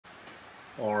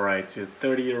Alright, so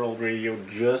 30-year-old radio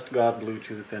just got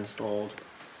Bluetooth installed.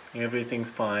 Everything's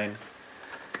fine.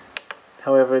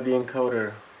 However, the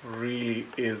encoder really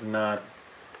is not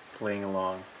playing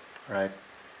along, right?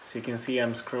 So you can see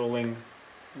I'm scrolling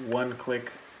one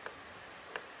click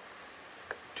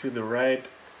to the right,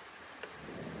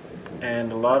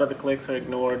 and a lot of the clicks are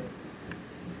ignored.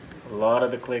 A lot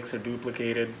of the clicks are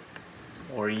duplicated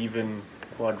or even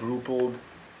quadrupled.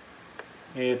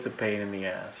 It's a pain in the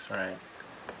ass, right?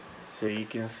 So you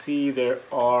can see there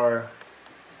are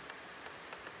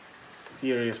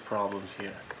serious problems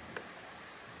here,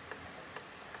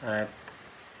 right?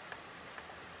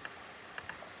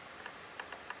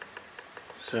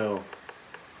 So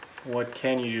what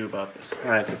can you do about this?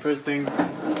 All right, so first things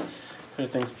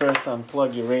first,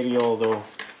 unplug your radio, although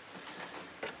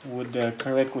would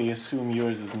correctly assume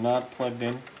yours is not plugged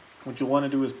in. What you want to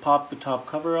do is pop the top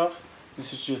cover off.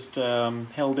 This is just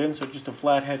held in, so just a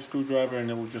flathead screwdriver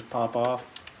and it will just pop off.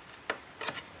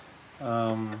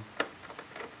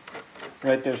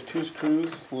 Right, there's two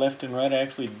screws, left and right. I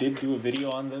actually did do a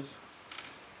video on this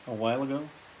a while ago.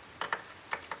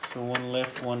 So one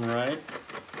left, one right.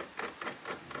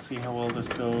 See how well this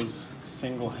goes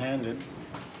single-handed.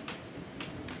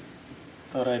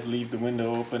 Thought I'd leave the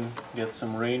window open, get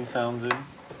some rain sounds in.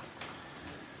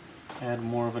 Add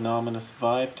more of an ominous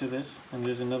vibe to this. And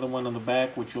there's another one on the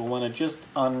back which you'll want to just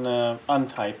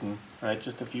untighten, right?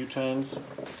 Just a few turns,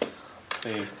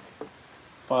 say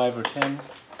 5 or 10.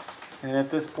 And at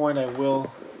this point I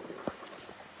will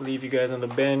leave you guys on the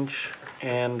bench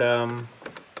and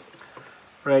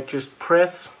right, just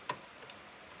press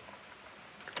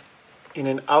in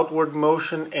an outward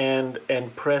motion and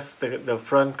press the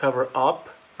front cover up,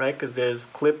 right? Because there's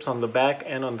clips on the back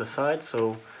and on the side,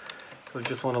 so you'll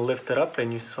just want to lift it up,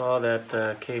 and you saw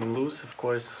that came loose. Of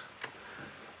course,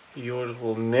 yours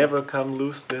will never come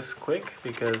loose this quick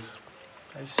because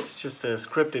it's just a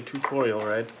scripted tutorial,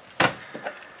 right?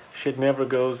 Shit never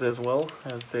goes as well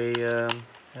as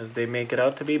they make it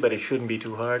out to be, but it shouldn't be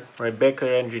too hard, right?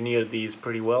 Becker engineered these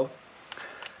pretty well.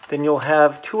 Then you'll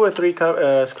have 2 or 3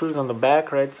 screws on the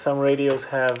back, right? Some radios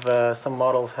have, some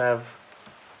models have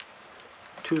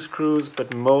 2 screws,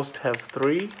 but most have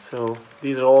 3. So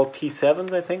these are all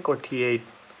T7s, I think, or T8.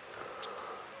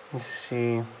 Let's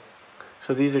see.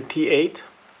 So these are T8.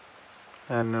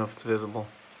 I don't know if it's visible.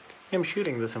 I'm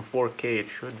shooting this in 4K, it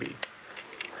should be.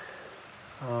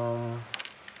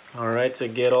 Alright, so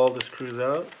get all the screws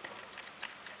out.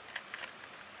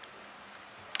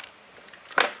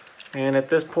 And at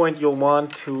this point you'll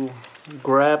want to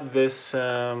grab this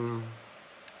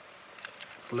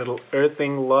little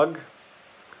earthing lug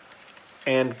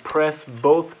and press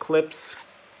both clips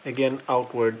again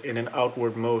outward in an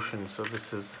outward motion. So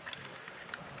this is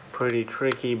pretty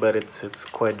tricky, but it's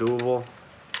quite doable.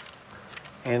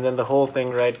 And then the whole thing,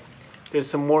 right, there's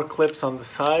some more clips on the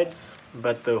sides,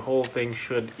 but the whole thing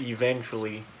should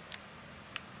eventually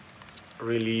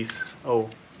release. Oh,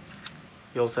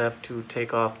 you also have to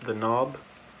take off the knob.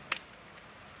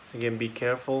 Again, be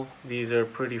careful. These are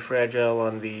pretty fragile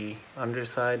on the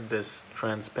underside, this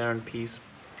transparent piece.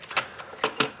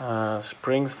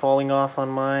 Springs falling off on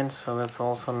mine, so that's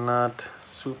also not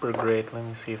super great. Let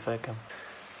me see if I can.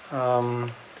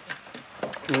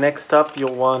 Next up,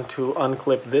 you'll want to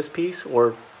unclip this piece,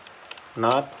 or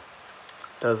not.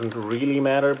 Doesn't really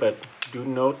matter, but do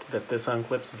note that this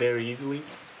unclips very easily.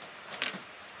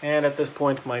 And at this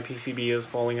point my PCB is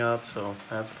falling out, so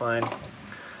that's fine.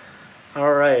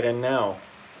 Alright, and now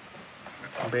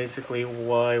basically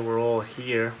why we're all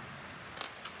here.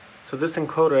 So this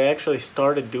encoder, I actually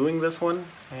started doing this one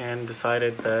and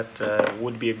decided that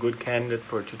would be a good candidate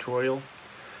for a tutorial.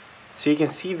 So you can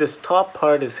see this top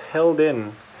part is held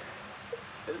in.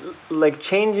 Like,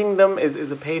 changing them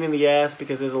is a pain in the ass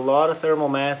because there's a lot of thermal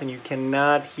mass and you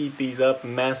cannot heat these up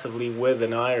massively with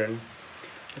an iron,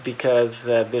 because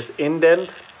this indent,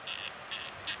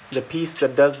 the piece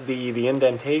that does the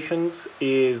indentations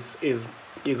is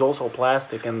also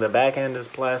plastic, and the back end is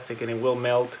plastic and it will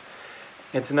melt.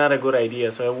 It's not a good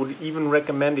idea. So I would even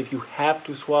recommend, if you have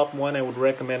to swap one, I would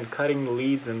recommend cutting the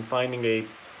leads and finding a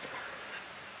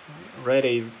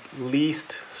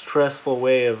least stressful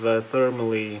way of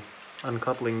thermally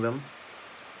uncoupling them.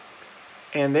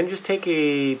 And then just take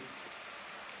a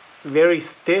very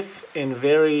stiff and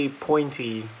very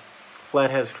pointy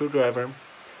flathead screwdriver,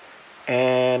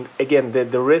 and again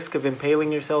the risk of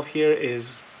impaling yourself here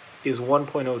is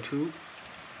 1.02.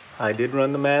 I did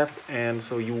run the math, and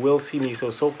so you will see me.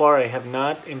 So far I have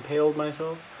not impaled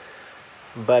myself,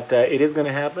 but it is going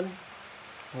to happen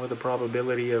with a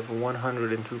probability of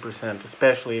 102%,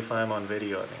 especially if I'm on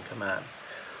video. I mean, come on.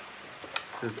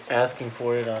 this is asking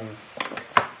for it on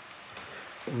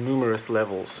numerous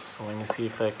levels. So let me see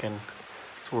if I can.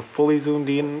 So we're fully zoomed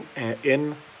in,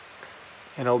 and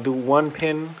I'll do one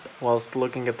pin whilst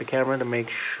looking at the camera to make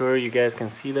sure you guys can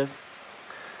see this,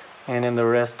 and then the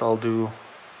rest I'll do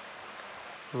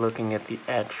looking at the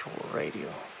actual radio.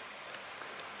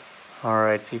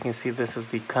 Alright, so you can see this is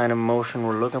the kind of motion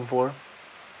we're looking for.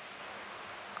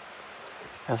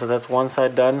 And so that's one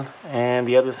side done, and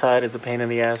the other side is a pain in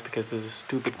the ass because there's a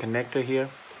stupid connector here,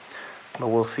 but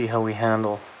we'll see how we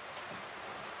handle.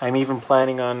 I'm even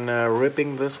planning on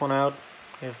ripping this one out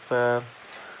if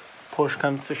push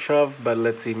comes to shove, but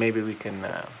let's see, maybe we can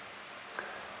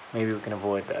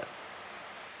avoid that.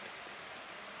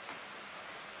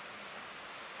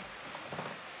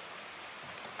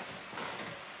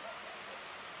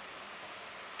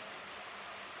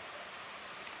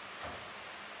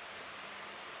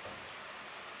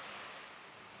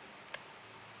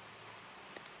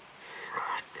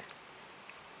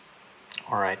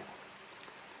 Alright,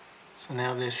 so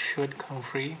now this should come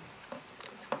free.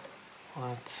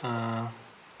 Let's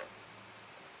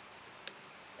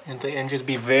and just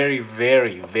be very,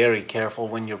 very, very careful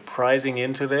when you're prising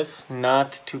into this,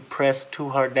 not to press too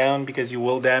hard down because you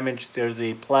will damage. There's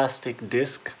a plastic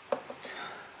disc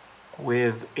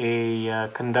with a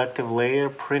conductive layer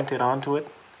printed onto it,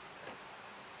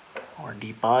 or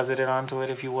deposited onto it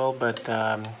if you will, but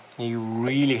you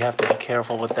really have to be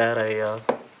careful with that. I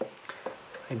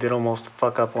did almost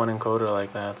fuck up one encoder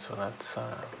like that, so that's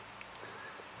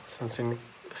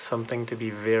something to be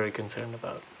very concerned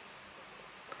about.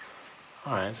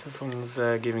 Alright, so this one's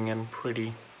giving in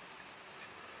pretty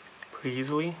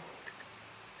easily.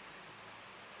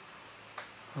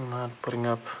 I'm not putting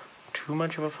up too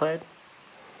much of a fight.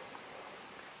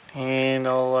 And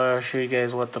I'll show you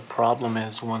guys what the problem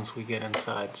is once we get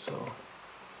inside. So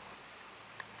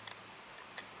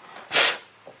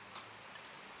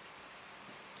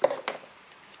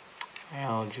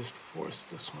I'll just force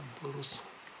this one loose.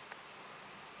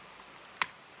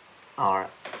 Alright,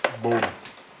 boom.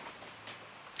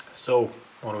 So,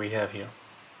 what do we have here?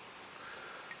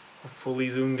 We're fully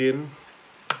zoomed in,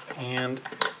 and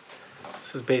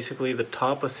this is basically the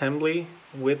top assembly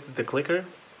with the clicker.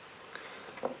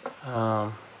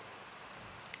 For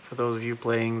those of you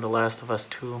playing The Last of Us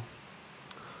 2,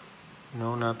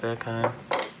 no, not that kind.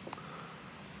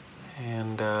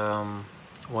 And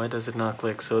why does it not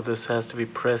click? So this has to be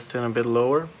pressed in a bit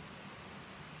lower.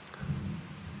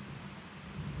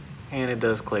 And it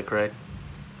does click, right?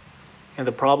 And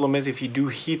the problem is if you do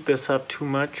heat this up too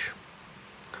much,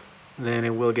 then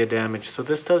it will get damaged. So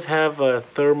this does have a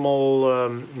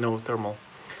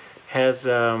has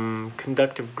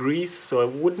conductive grease, so I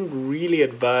wouldn't really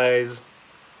advise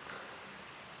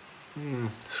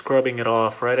scrubbing it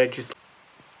off, right?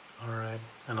 Alright,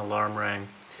 an alarm rang.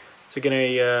 So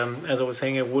again, as I was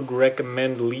saying, I would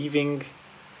recommend leaving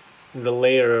the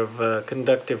layer of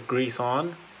conductive grease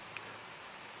on.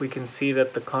 We can see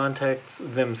that the contacts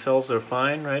themselves are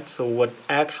fine, right? So what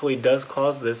actually does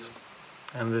cause this,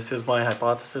 and this is my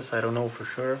hypothesis, I don't know for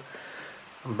sure,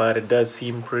 but it does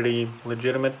seem pretty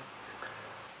legitimate,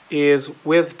 is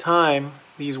with time,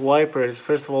 these wipers,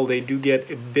 first of all, they do get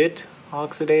a bit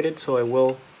oxidated, so I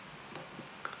will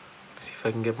see if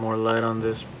I can get more light on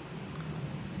this.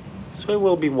 So I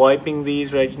will be wiping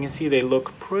these, right? You can see they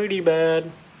look pretty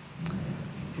bad.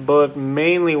 But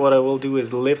mainly what I will do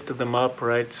is lift them up,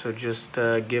 right? So just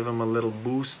give them a little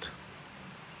boost.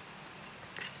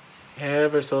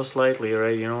 Ever so slightly,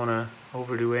 right? You don't want to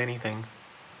overdo anything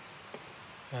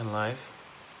in life.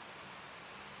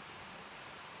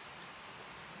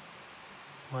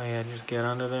 Well, yeah, just get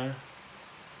under there.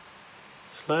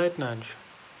 Slight nudge.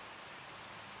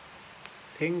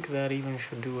 Think that even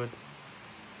should do it.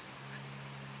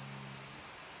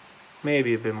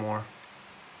 Maybe a bit more.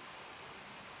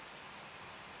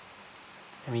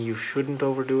 I mean, you shouldn't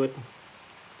overdo it,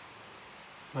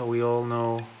 but we all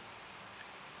know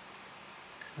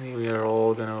we are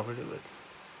all gonna overdo it.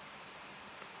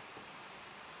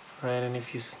 Right, and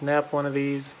if you snap one of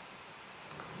these,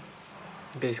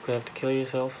 you basically have to kill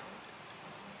yourself.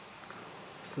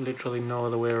 There's literally no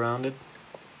other way around it.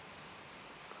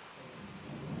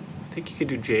 I think you could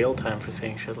do jail time for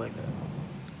saying shit like that.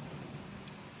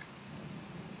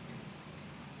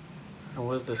 There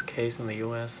was this case in the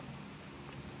US.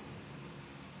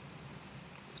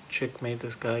 This chick made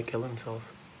this guy kill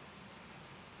himself.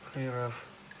 Pretty rough.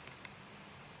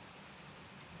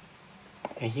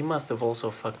 And he must have also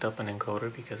fucked up an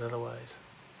encoder, because otherwise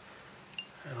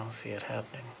I don't see it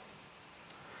happening.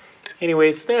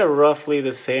 Anyways, they're roughly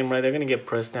the same, right? They're gonna get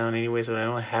pressed down anyway, so I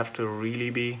don't have to really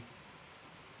be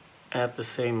at the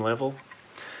same level.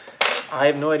 I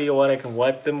have no idea what I can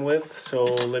wipe them with, so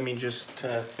let me just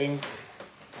think.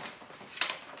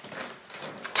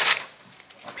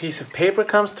 A piece of paper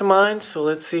comes to mind, so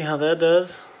let's see how that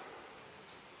does.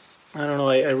 I don't know,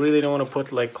 I really don't want to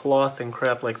put like cloth and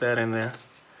crap like that in there.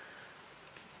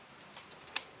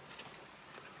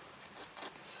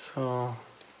 So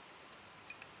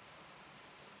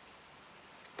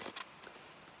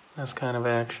that's kind of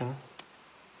action.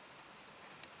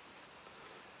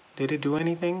 Did it do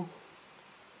anything?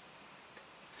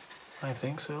 I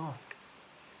think so.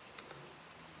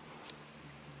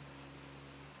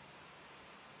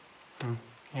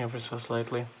 Ever so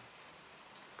slightly.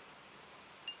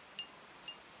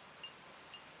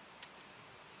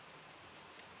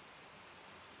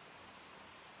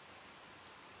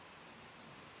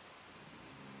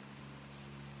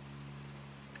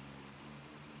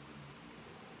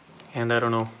 And I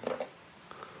don't know.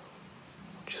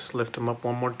 Just lift them up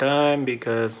one more time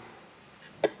because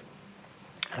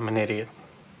I'm an idiot.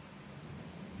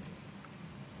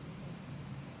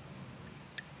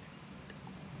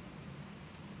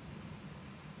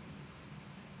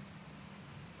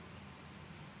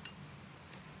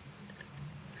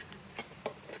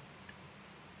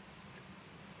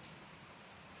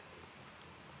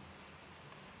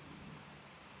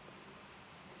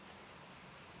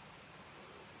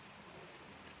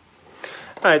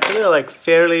 Alright, so they're like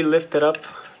fairly lifted up,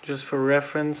 just for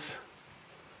reference.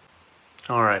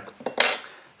 Alright, so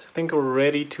I think we're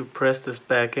ready to press this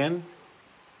back in.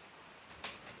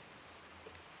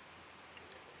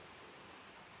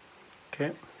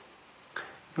 Okay,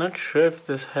 not sure if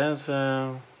this has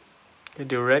a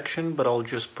direction, but I'll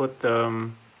just put the,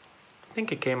 I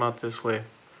think it came out this way,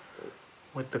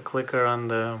 with the clicker on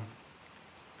the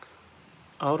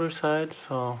outer side,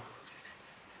 so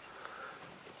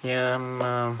yeah,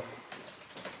 I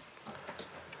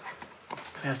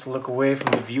have to look away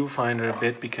from the viewfinder a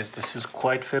bit because this is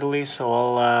quite fiddly, so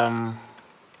I'll,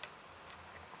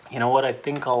 you know what, I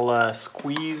think I'll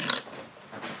squeeze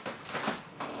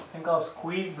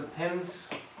the pins,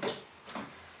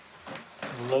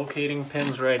 the locating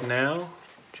pins right now,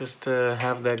 just to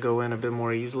have that go in a bit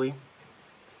more easily.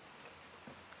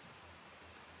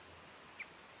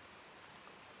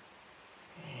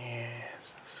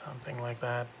 Something like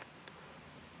that.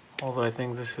 Although I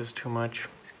think this is too much,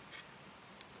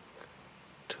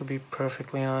 to be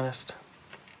perfectly honest.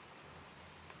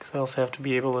 Because I also have to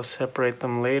be able to separate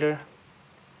them later.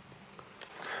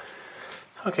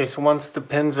 Okay, so once the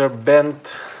pins are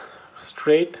bent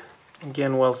straight,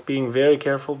 again whilst being very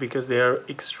careful because they are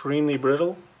extremely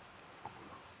brittle,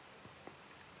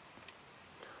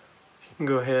 you can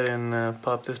go ahead and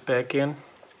pop this back in.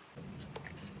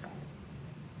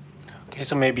 Okay,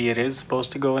 so maybe it is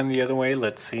supposed to go in the other way.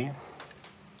 Let's see.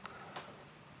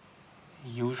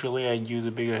 Usually I'd use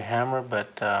a bigger hammer,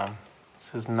 but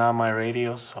this is not my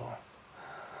radio, so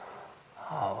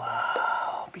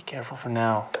I'll be careful for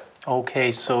now.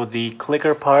 Okay, so the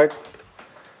clicker part,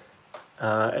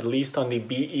 at least on the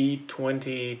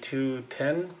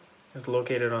BE2210, is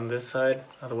located on this side.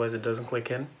 Otherwise it doesn't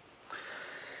click in.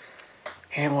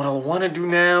 And what I'll want to do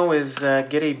now is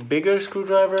get a bigger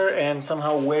screwdriver and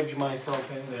somehow wedge myself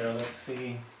in there. Let's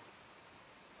see.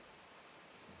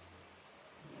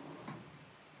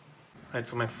 Right,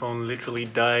 so my phone literally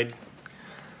died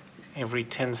every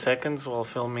 10 seconds while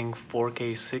filming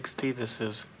 4K 60. This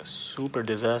is super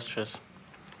disastrous.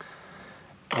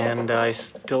 And I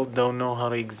still don't know how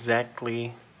to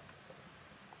exactly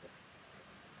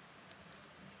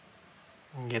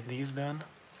get these done.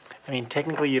 I mean,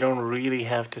 technically you don't really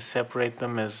have to separate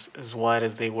them as wide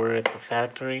as they were at the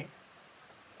factory,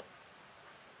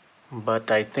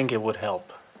 but I think it would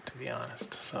help, to be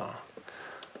honest, so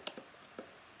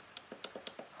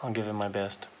I'll give it my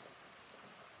best.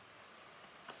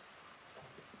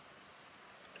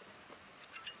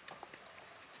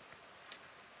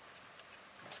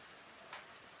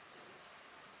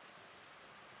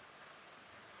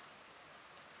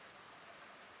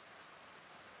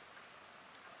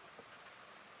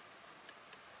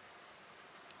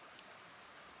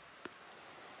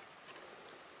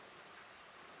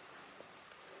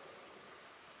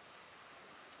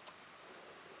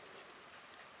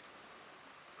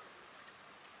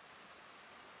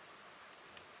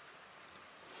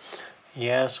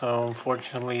 Yeah, so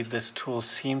unfortunately this tool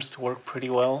seems to work pretty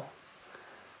well,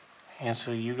 and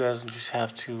so you guys just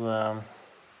have to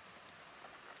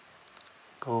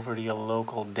go over to your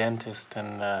local dentist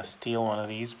and steal one of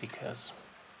these, because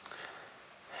it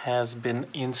has been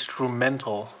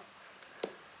instrumental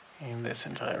in this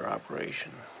entire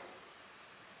operation.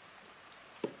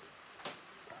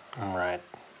 Right.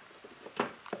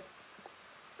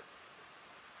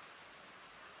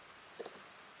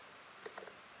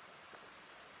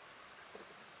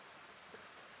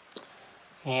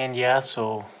 And yeah,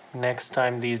 so next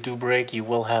time these do break, you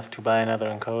will have to buy another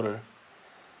encoder,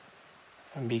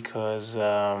 because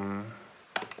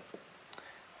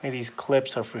these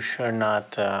clips are for sure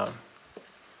not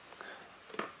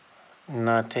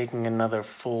taking another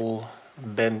full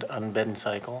bend unbend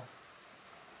cycle.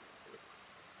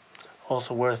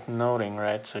 Also worth noting,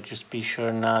 right? So just be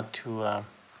sure not to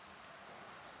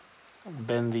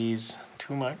bend these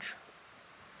too much.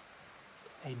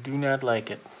 They do not like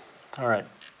it. All right.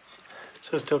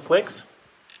 So it still clicks.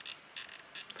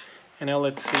 And now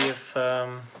let's see if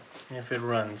it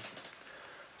runs.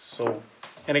 So,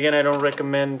 and again, I don't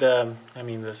recommend, I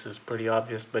mean, this is pretty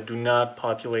obvious, but do not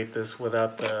populate this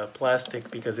without the plastic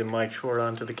because it might short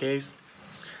onto the case.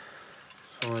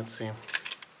 So let's see.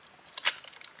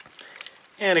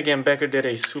 And again, Becker did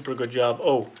a super good job.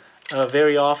 Oh,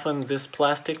 very often this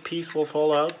plastic piece will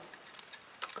fall out.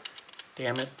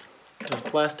 Damn it. This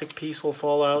plastic piece will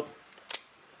fall out.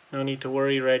 No need to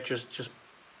worry, right? Just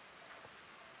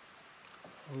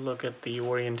look at the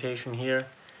orientation here.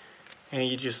 And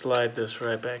you just slide this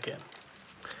right back in.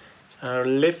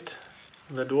 Lift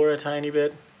the door a tiny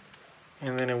bit,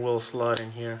 and then it will slide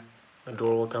in here. The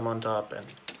door will come on top, and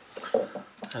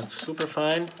that's super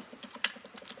fine.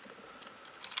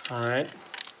 All right.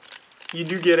 You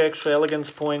do get extra elegance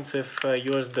points if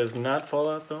yours does not fall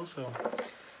out, though, so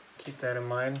keep that in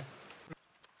mind.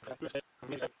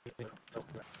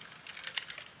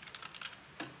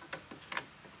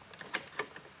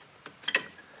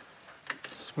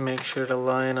 Just make sure to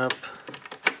line up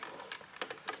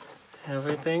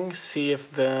everything. See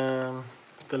if the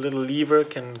little lever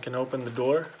can open the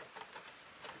door,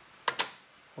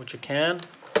 which it can.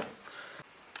 2,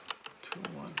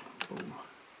 1, boom.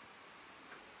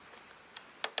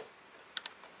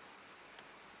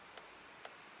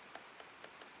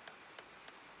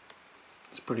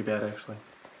 It's pretty bad, actually.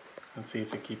 Let's see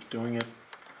if it keeps doing it.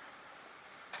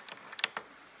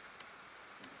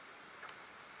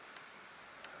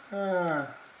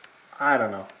 I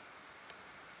don't know.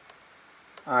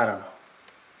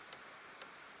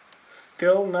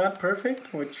 Still not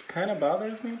perfect, which kind of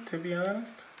bothers me, to be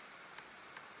honest.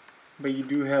 But you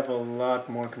do have a lot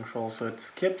more control, so it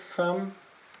skips some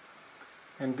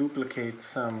and duplicates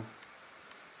some.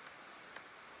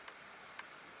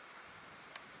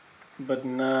 But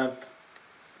not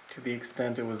to the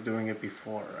extent it was doing it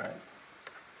before, right?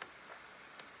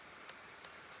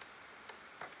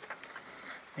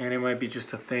 And it might be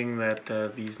just a thing that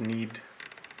these need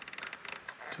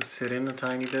to sit in a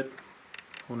tiny bit.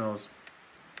 Who knows?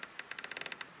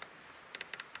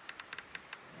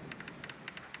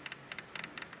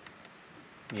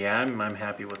 Yeah, I'm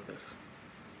happy with this.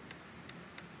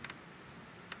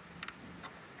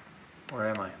 Or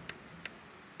am I? I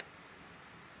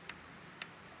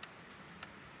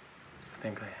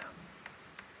think I am.